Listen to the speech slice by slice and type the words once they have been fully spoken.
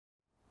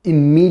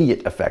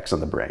immediate effects on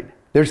the brain.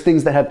 There's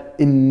things that have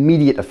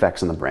immediate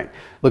effects on the brain.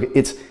 Look,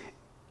 it's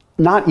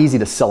not easy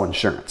to sell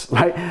insurance,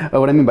 right?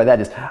 What I mean by that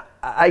is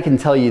I can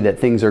tell you that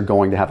things are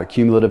going to have a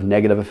cumulative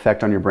negative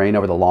effect on your brain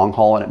over the long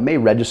haul, and it may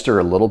register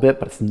a little bit,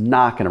 but it's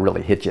not going to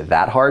really hit you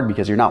that hard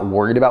because you're not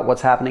worried about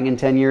what's happening in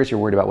 10 years, you're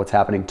worried about what's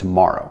happening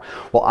tomorrow.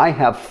 Well, I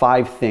have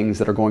 5 things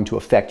that are going to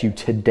affect you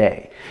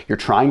today. You're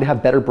trying to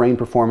have better brain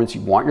performance,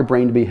 you want your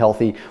brain to be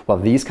healthy, well,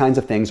 these kinds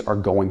of things are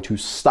going to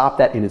stop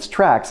that in its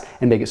tracks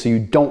and make it so you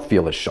don't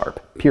feel as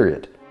sharp,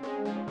 period.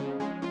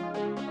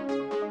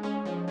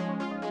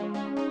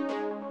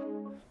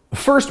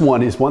 The first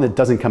one is one that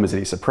doesn't come as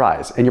any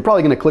surprise, and you're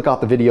probably going to click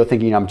off the video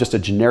thinking I'm just a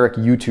generic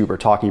YouTuber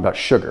talking about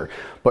sugar,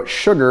 but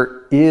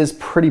sugar is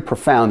pretty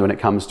profound when it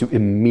comes to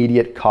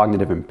immediate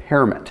cognitive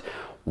impairment.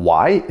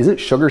 Why? Isn't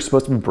sugar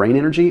supposed to be brain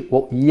energy?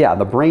 Well, yeah,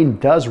 the brain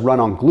does run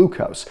on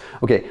glucose.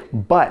 Okay,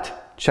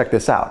 but check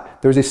this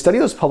out. There's a study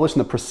that was published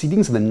in the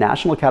Proceedings of the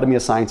National Academy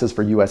of Sciences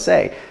for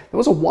USA. That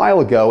was a while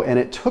ago, and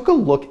it took a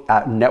look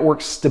at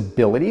network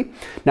stability.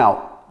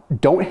 Now,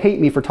 don't hate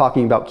me for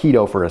talking about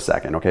keto for a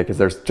second, okay? Because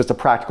there's just a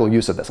practical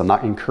use of this. I'm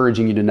not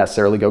encouraging you to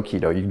necessarily go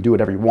keto. You can do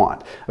whatever you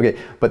want, okay?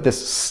 But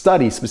this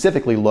study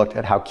specifically looked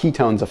at how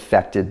ketones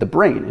affected the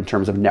brain in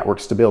terms of network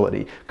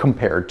stability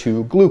compared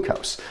to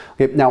glucose.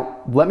 Okay,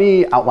 now let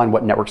me outline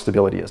what network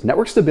stability is.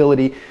 Network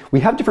stability, we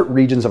have different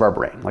regions of our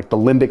brain, like the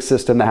limbic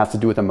system that has to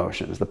do with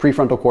emotions, the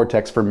prefrontal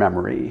cortex for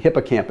memory,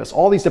 hippocampus,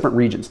 all these different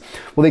regions.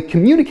 Well, they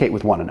communicate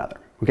with one another.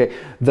 Okay,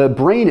 the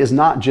brain is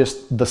not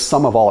just the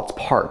sum of all its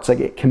parts. Like,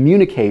 it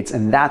communicates,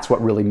 and that's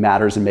what really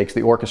matters and makes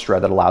the orchestra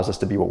that allows us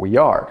to be what we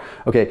are.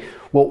 Okay,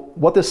 well,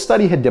 what this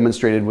study had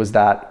demonstrated was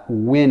that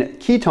when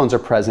ketones are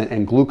present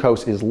and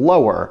glucose is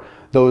lower,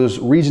 those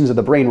regions of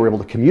the brain were able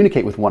to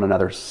communicate with one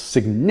another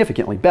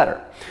significantly better.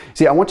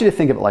 See, I want you to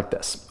think of it like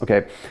this,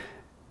 okay?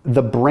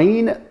 The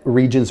brain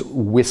regions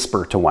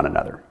whisper to one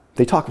another.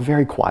 They talk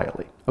very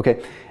quietly,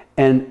 okay?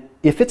 And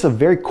if it's a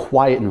very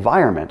quiet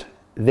environment,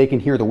 they can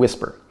hear the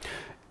whisper.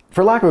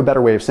 For lack of a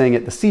better way of saying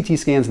it, the CT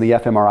scans and the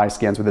fMRI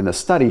scans within the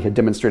study had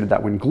demonstrated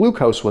that when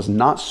glucose was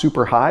not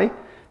super high,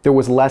 there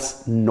was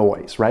less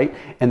noise, right?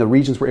 And the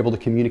regions were able to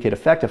communicate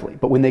effectively.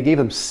 But when they gave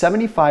them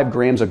 75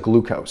 grams of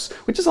glucose,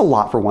 which is a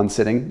lot for one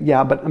sitting,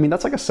 yeah, but I mean,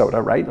 that's like a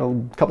soda, right?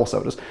 A couple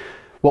sodas.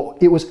 Well,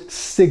 it was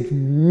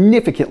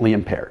significantly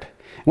impaired.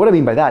 What I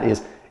mean by that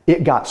is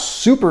it got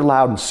super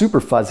loud and super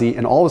fuzzy,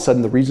 and all of a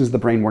sudden the regions of the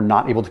brain were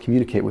not able to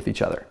communicate with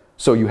each other.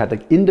 So you had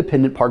like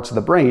independent parts of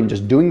the brain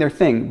just doing their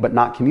thing, but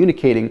not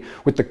communicating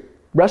with the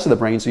rest of the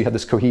brain, so you had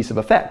this cohesive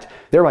effect,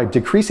 thereby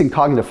decreasing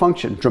cognitive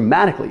function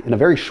dramatically in a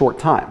very short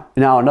time.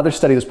 Now, another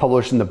study that was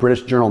published in the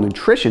British Journal of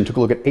Nutrition took a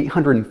look at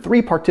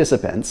 803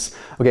 participants,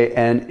 okay,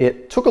 and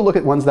it took a look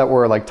at ones that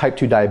were like type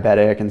 2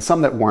 diabetic and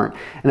some that weren't,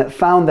 and it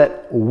found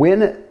that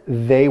when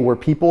they were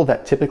people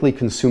that typically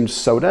consumed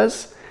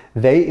sodas,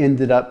 they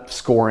ended up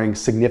scoring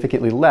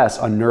significantly less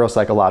on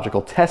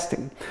neuropsychological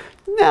testing.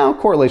 Now,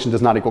 correlation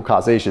does not equal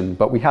causation,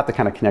 but we have to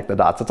kind of connect the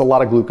dots. That's a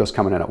lot of glucose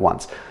coming in at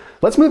once.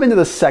 Let's move into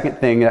the second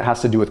thing that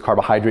has to do with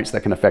carbohydrates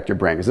that can affect your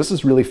brain, because this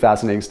is really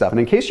fascinating stuff. And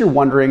in case you're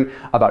wondering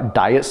about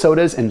diet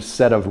sodas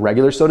instead of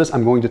regular sodas,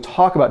 I'm going to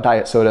talk about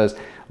diet sodas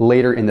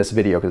later in this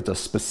video because it's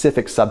a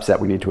specific subset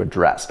we need to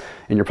address.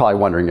 And you're probably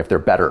wondering if they're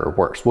better or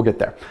worse. We'll get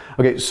there.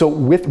 Okay, so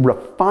with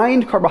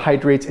refined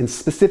carbohydrates and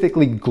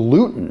specifically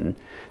gluten,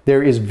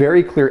 there is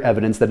very clear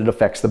evidence that it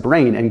affects the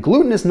brain. And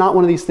gluten is not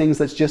one of these things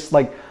that's just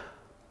like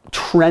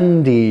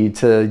trendy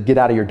to get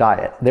out of your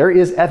diet. There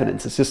is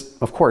evidence. It's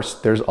just, of course,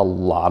 there's a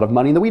lot of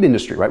money in the wheat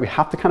industry, right? We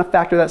have to kind of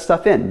factor that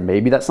stuff in.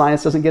 Maybe that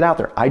science doesn't get out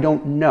there. I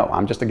don't know.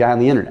 I'm just a guy on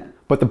the internet.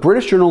 But the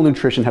British Journal of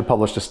Nutrition had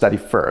published a study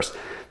first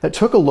that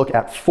took a look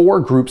at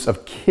 4 groups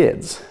of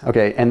kids,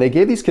 okay? And they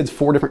gave these kids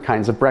 4 different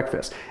kinds of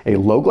breakfast: a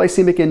low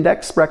glycemic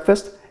index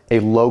breakfast, a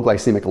low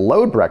glycemic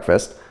load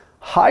breakfast,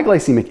 high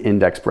glycemic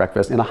index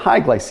breakfast, and a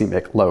high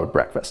glycemic load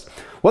breakfast.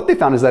 What they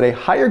found is that a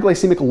higher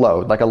glycemic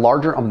load, like a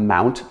larger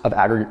amount of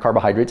aggregate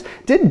carbohydrates,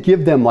 did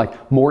give them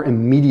like more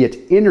immediate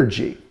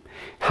energy.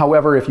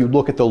 However, if you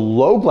look at the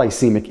low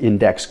glycemic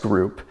index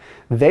group,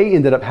 they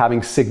ended up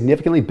having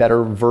significantly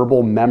better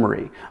verbal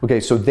memory. Okay,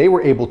 so they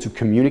were able to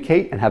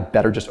communicate and have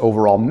better just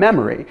overall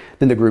memory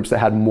than the groups that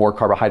had more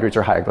carbohydrates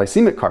or higher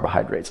glycemic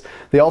carbohydrates.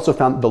 They also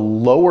found the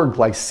lower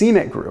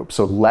glycemic group,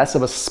 so less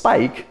of a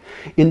spike,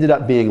 ended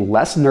up being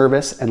less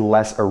nervous and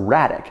less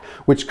erratic,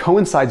 which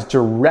coincides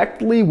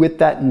directly with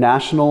that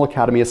National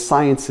Academy of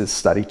Sciences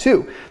study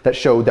too, that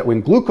showed that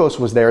when glucose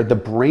was there, the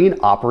brain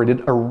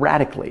operated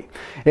erratically.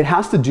 It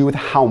has to do with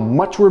how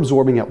much we're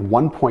absorbing at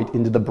one point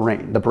into the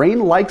brain. The brain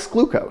likes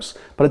glucose,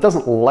 but it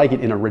doesn't like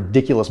it in a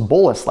ridiculous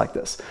bolus like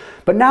this.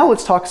 But now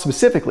let's talk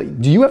specifically.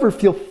 Do you ever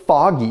feel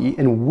foggy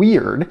and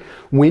weird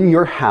when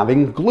you're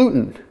having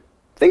gluten?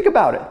 Think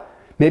about it.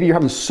 Maybe you're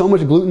having so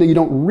much gluten that you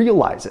don't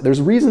realize it.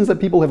 There's reasons that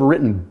people have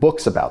written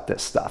books about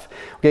this stuff.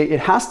 Okay, it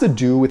has to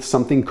do with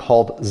something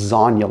called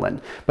zonulin.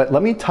 But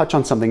let me touch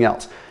on something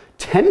else.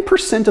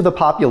 10% of the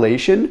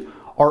population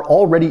are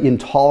already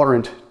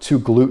intolerant to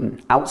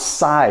gluten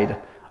outside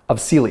of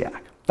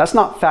celiac. That's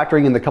not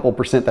factoring in the couple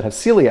percent that have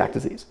celiac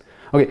disease.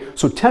 Okay,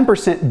 so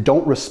 10%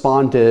 don't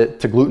respond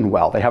to gluten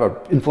well. They have an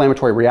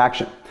inflammatory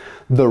reaction.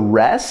 The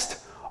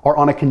rest are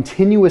on a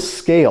continuous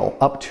scale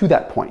up to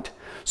that point.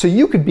 So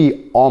you could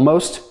be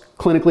almost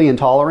clinically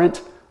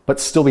intolerant, but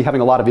still be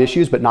having a lot of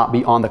issues, but not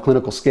be on the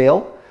clinical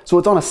scale. So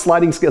it's on a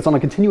sliding scale, it's on a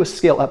continuous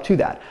scale up to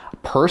that.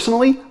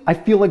 Personally, I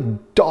feel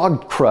like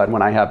dog crud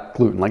when I have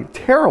gluten, like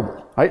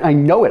terrible. Right? I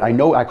know it,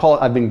 I call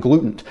it, I've been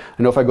glutened.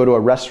 I know if I go to a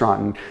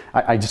restaurant and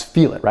I just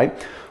feel it, right?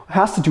 It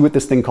has to do with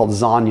this thing called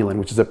zonulin,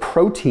 which is a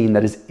protein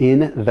that is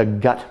in the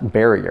gut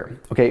barrier.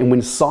 Okay, and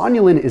when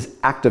zonulin is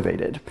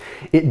activated,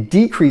 it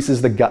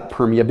decreases the gut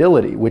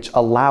permeability, which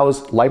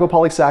allows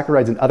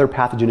lipopolysaccharides and other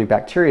pathogenic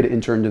bacteria to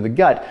enter into the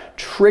gut,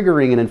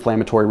 triggering an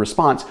inflammatory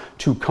response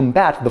to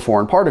combat the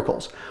foreign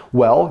particles.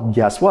 Well,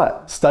 guess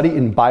what? Study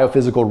in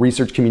biophysical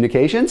research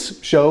communications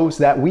shows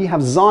that we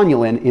have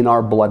zonulin in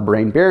our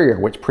blood-brain barrier,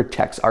 which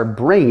protects our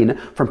brain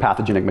from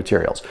pathogenic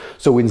materials.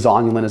 So when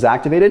zonulin is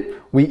activated,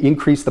 we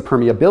increase the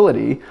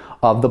permeability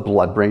of the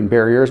blood-brain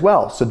barrier as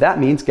well. So that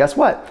means, guess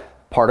what?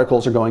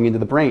 Particles are going into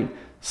the brain.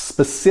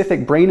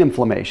 Specific brain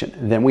inflammation.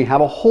 Then we have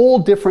a whole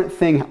different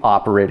thing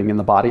operating in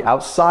the body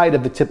outside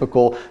of the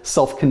typical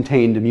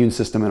self-contained immune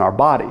system in our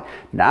body.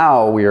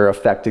 Now we are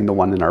affecting the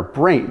one in our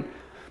brain.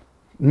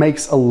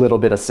 Makes a little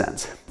bit of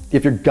sense.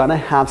 If you're gonna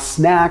have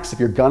snacks, if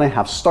you're gonna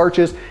have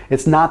starches,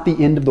 it's not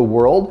the end of the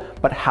world,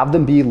 but have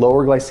them be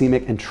lower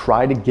glycemic and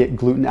try to get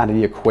gluten out of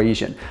the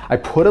equation. I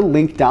put a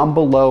link down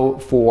below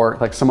for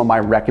like some of my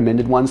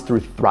recommended ones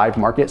through Thrive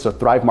Market. So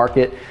Thrive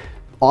Market,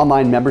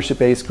 online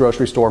membership-based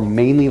grocery store,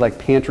 mainly like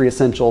pantry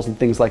essentials and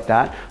things like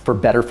that for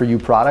better for you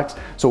products.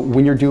 So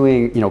when you're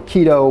doing,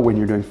 keto, when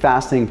you're doing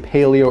fasting,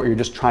 paleo, or you're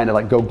just trying to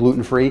like go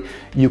gluten-free,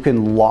 you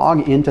can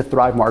log into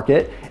Thrive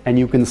Market and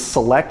you can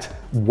select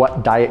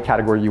what diet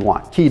category you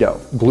want. Keto,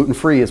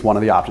 gluten-free is one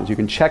of the options. You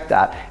can check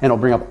that and it'll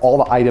bring up all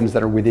the items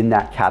that are within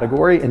that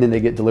category and then they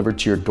get delivered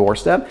to your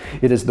doorstep.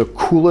 It is the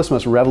coolest,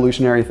 most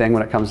revolutionary thing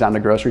when it comes down to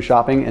grocery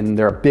shopping, and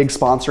they're a big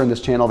sponsor in this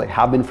channel. They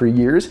have been for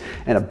years,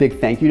 and a big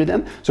thank you to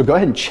them. So go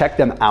ahead and check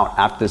them out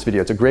after this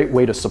video. It's a great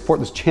way to support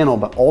this channel,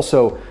 but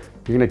also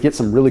you're gonna get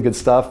some really good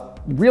stuff,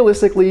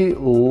 realistically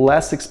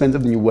less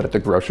expensive than you would at the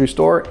grocery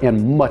store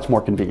and much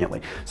more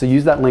conveniently. So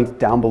use that link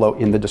down below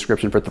in the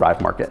description for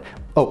Thrive Market.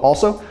 Oh,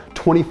 also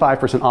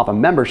 25% off a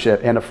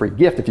membership and a free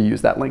gift if you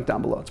use that link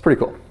down below. It's pretty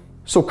cool.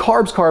 So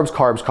carbs, carbs,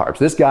 carbs, carbs.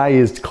 This guy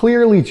is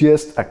clearly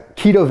just a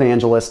keto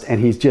evangelist and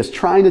he's just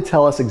trying to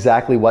tell us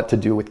exactly what to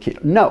do with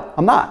keto. No,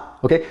 I'm not,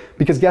 okay?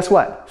 Because guess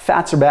what?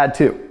 Fats are bad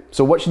too.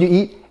 So what should you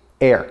eat?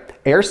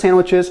 Air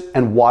sandwiches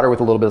and water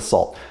with a little bit of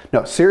salt.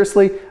 No,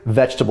 seriously,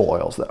 vegetable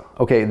oils though.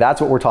 Okay, that's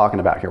what we're talking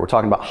about here. We're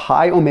talking about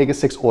high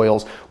omega-6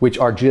 oils, which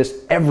are just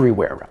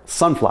everywhere.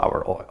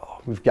 Sunflower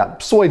oil, we've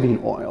got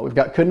soybean oil, we've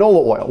got canola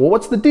oil. Well,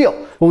 what's the deal?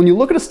 Well, when you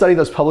look at a study that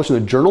was published in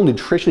the journal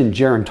Nutrition and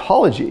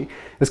Gerontology,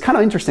 it's kind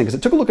of interesting because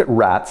it took a look at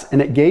rats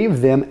and it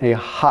gave them a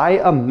high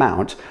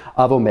amount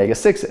of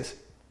omega-6s.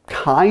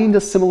 Kind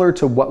of similar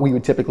to what we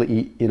would typically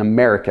eat in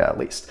America, at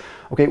least.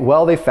 Okay,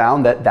 well, they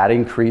found that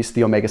increased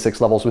the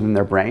omega-6 levels within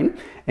their brain.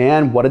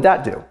 And what did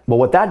that do? Well,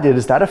 what that did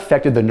is that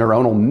affected the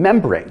neuronal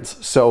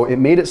membranes. So it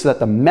made it so that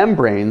the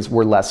membranes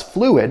were less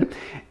fluid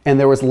and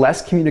there was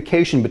less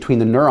communication between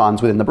the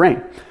neurons within the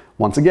brain.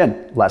 Once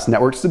again, less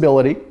network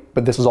stability,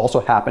 but this is also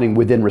happening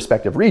within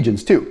respective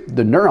regions too.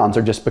 The neurons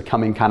are just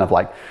becoming kind of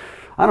like,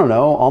 I don't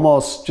know,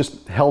 almost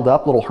just held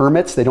up little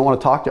hermits. They don't want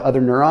to talk to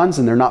other neurons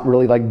and they're not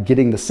really like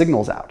getting the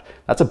signals out.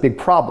 That's a big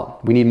problem.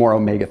 We need more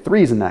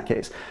omega-3s in that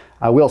case.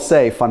 I will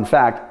say, fun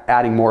fact,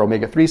 adding more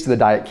omega-3s to the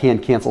diet can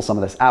cancel some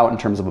of this out in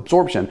terms of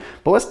absorption,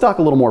 but let's talk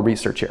a little more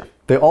research here.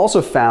 They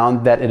also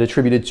found that it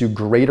attributed to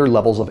greater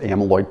levels of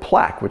amyloid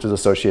plaque, which is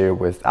associated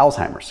with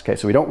Alzheimer's. Okay,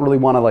 so we don't really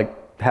want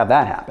to have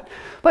that happen.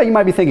 But you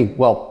might be thinking,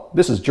 well,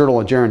 this is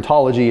Journal of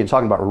Gerontology and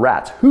talking about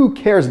rats. Who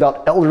cares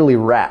about elderly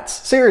rats?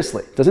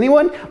 Seriously, does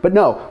anyone? But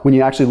no, when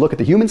you actually look at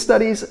the human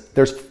studies,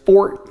 there's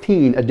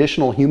 14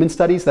 additional human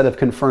studies that have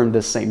confirmed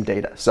this same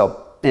data.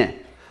 So,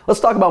 Let's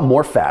talk about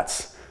more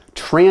fats.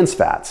 Trans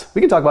fats.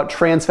 We can talk about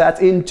trans fats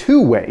in two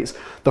ways.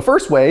 The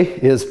first way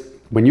is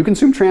when you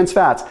consume trans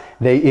fats,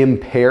 they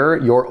impair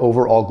your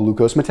overall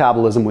glucose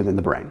metabolism within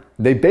the brain.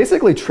 They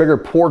basically trigger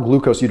poor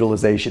glucose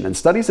utilization, and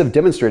studies have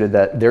demonstrated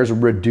that there's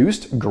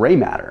reduced gray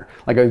matter,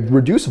 like a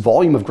reduced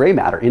volume of gray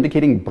matter,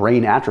 indicating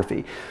brain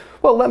atrophy.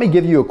 Well, let me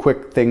give you a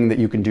quick thing that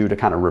you can do to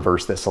kind of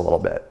reverse this a little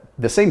bit.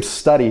 The same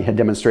study had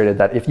demonstrated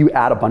that if you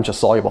add a bunch of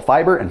soluble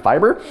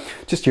fiber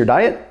just to your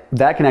diet,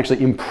 that can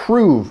actually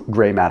improve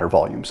gray matter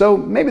volume. So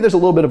maybe there's a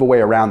little bit of a way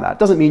around that.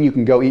 Doesn't mean you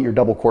can go eat your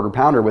double quarter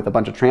pounder with a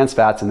bunch of trans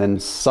fats and then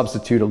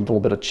substitute a little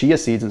bit of chia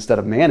seeds instead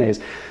of mayonnaise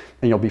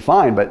and you'll be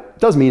fine, but it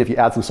does mean if you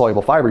add some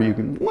soluble fiber, you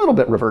can a little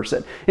bit reverse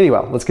it. Anyway,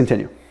 let's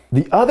continue.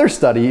 The other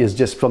study is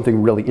just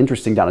something really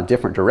interesting down a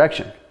different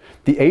direction.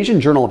 The Asian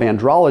Journal of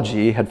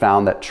Andrology had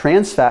found that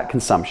trans fat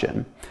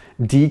consumption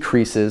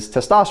decreases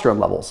testosterone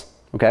levels.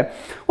 Okay,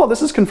 well,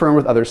 this is confirmed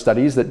with other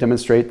studies that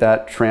demonstrate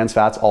that trans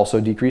fats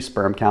also decrease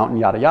sperm count and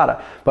yada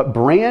yada. But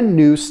brand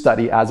new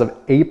study as of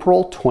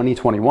April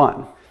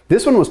 2021,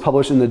 This one was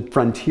published in the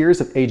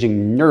Frontiers of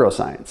Aging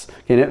Neuroscience,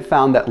 and it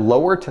found that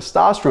lower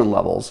testosterone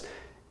levels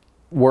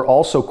were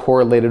also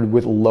correlated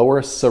with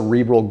lower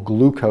cerebral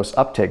glucose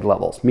uptake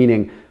levels,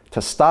 meaning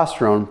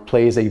testosterone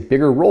plays a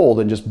bigger role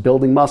than just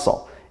building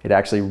muscle. It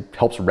actually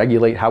helps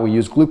regulate how we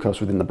use glucose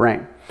within the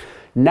brain.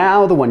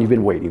 Now the one you've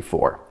been waiting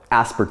for,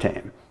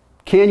 aspartame.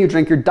 Can you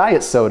drink your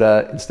diet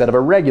soda instead of a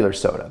regular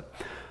soda?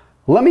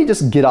 Let me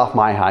just get off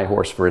my high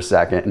horse for a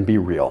second and be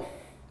real.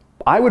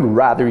 I would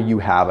rather you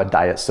have a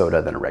diet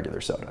soda than a regular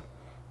soda.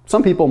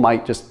 Some people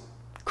might just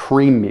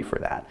cream me for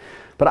that,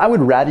 but I would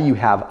rather you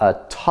have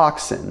a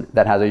toxin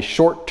that has a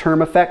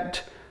short-term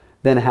effect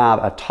than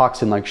have a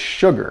toxin like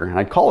sugar. And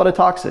I'd call it a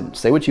toxin,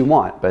 say what you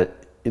want,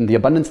 but in the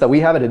abundance that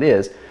we have it, it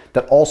is,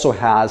 that also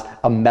has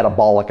a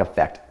metabolic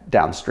effect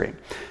downstream.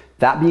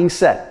 That being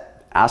said,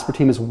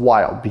 aspartame is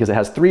wild because it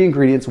has 3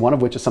 ingredients, one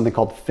of which is something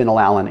called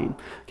phenylalanine.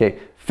 Okay,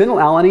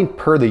 phenylalanine,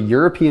 per the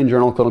European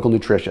Journal of Clinical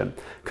Nutrition,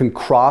 can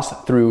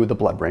cross through the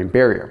blood-brain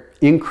barrier,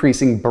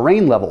 increasing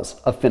brain levels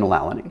of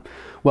phenylalanine.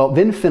 Well,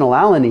 then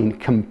phenylalanine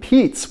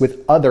competes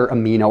with other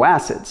amino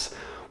acids.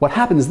 What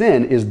happens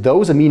then is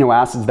those amino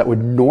acids that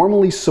would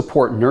normally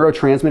support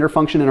neurotransmitter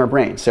function in our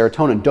brain,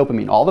 serotonin,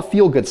 dopamine, all the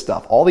feel-good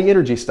stuff, all the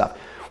energy stuff,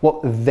 well,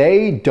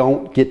 they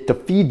don't get to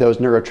feed those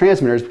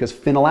neurotransmitters because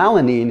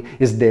phenylalanine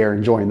is there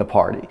enjoying the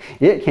party.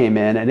 It came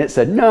in and it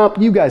said, nope,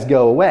 you guys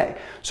go away.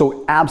 So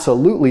it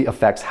absolutely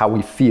affects how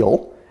we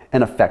feel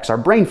and affects our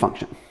brain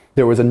function.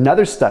 There was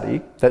another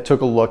study that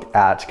took a look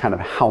at kind of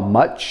how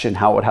much and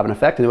how it would have an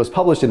effect, and it was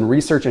published in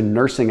Research in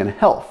Nursing and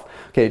Health.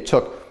 Okay, it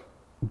took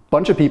a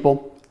bunch of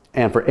people,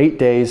 and for 8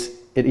 days,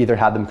 it either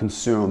had them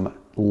consume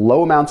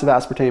low amounts of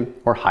aspartame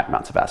or high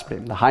amounts of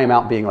aspartame, the high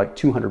amount being like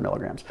 200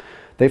 milligrams.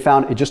 They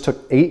found it just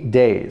took 8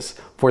 days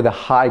for the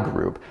high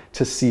group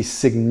to see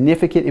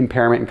significant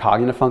impairment in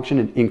cognitive function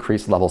and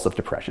increased levels of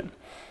depression.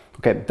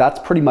 Okay, that's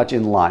pretty much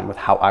in line with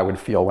how I would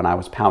feel when I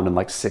was pounding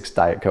like 6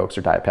 Diet Cokes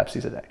or Diet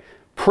Pepsis a day.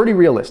 Pretty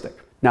realistic.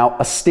 Now,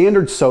 a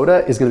standard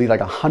soda is gonna be like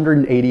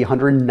 180,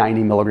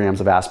 190 milligrams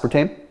of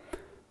aspartame.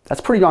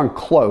 That's pretty darn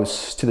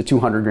close to the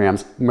 200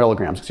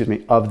 milligrams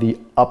of the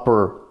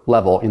upper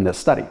level in this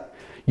study.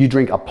 You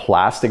drink a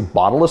plastic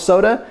bottle of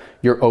soda,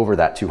 you're over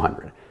that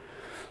 200.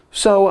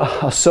 So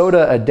a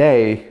soda a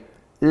day,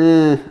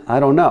 I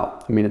don't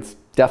know. I mean, it's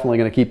definitely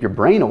going to keep your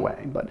brain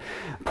away. But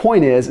the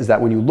point is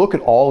that when you look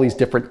at all these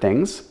different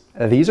things,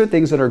 these are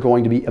things that are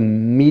going to be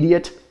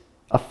immediate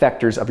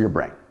effectors of your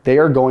brain. They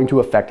are going to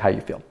affect how you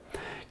feel.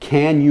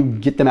 Can you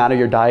get them out of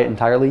your diet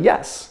entirely?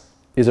 Yes.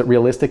 Is it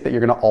realistic that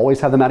you're going to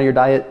always have them out of your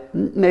diet?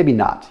 Maybe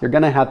not. You're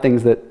going to have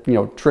things that,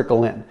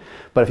 trickle in.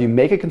 But if you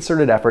make a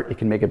concerted effort, it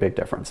can make a big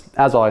difference.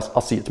 As always,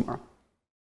 I'll see you tomorrow.